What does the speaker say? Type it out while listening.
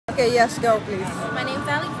Okay, yes, go please. My name's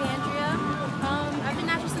Alexandria. I've been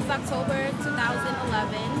natural since October 2011.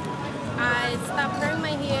 I stopped curling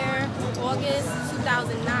my hair August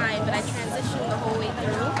 2009, but I transitioned the whole way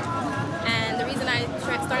through. And the reason I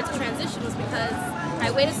started to transition was because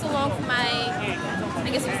I waited so long for my, I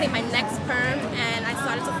guess you could say my next perm, and I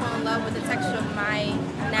started to fall in love with the texture of my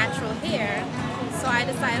natural hair. So I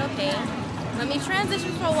decided, okay, let me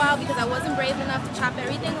transition for a while because I wasn't brave enough to chop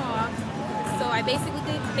everything off. So I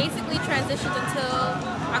basically transitioned until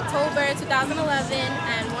October 2011,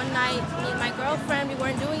 and one night, me and my girlfriend, we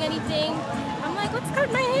weren't doing anything. I'm like, let's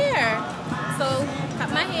cut my hair. So,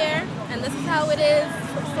 cut my hair, and this is how it is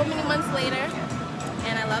so many months later,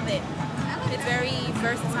 and I love it. It's very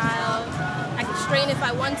versatile. I can straighten if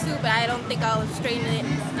I want to, but I don't think I'll straighten it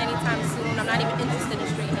anytime soon. I'm not even interested in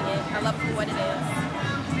straightening it. I love it for what it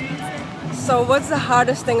is. So what's the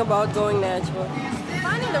hardest thing about going natural?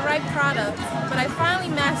 Finding the right product, but I finally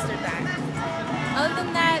mastered that. Other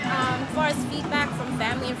than that, as far as feedback from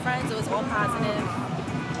family and friends, it was all positive.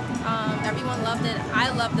 Everyone loved it. I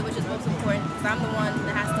loved it, which is most important because I'm the one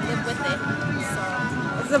that has to live with it. So,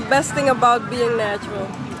 What's the best thing about being natural?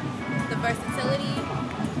 the versatility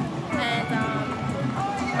and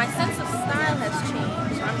my sense of style has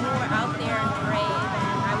changed. I'm more out there and brave,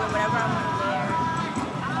 and I wear whatever I want to wear.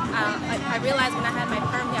 I realized when I had my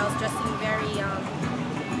perm hair, I was dressing very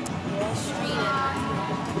Wall Street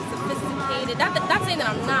and sophisticated. Not saying that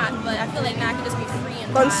I'm not, but I feel like now I can just be free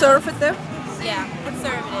and wild. Conservative? Yeah,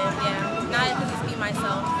 conservative, yeah. Now I can just be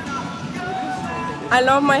myself. I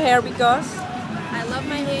love my hair because? I love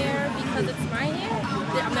my hair because it's my hair.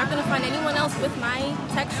 I'm not going to find anyone else with my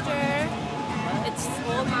texture. It's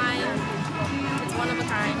all mine. It's one of a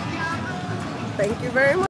kind. Thank you very much.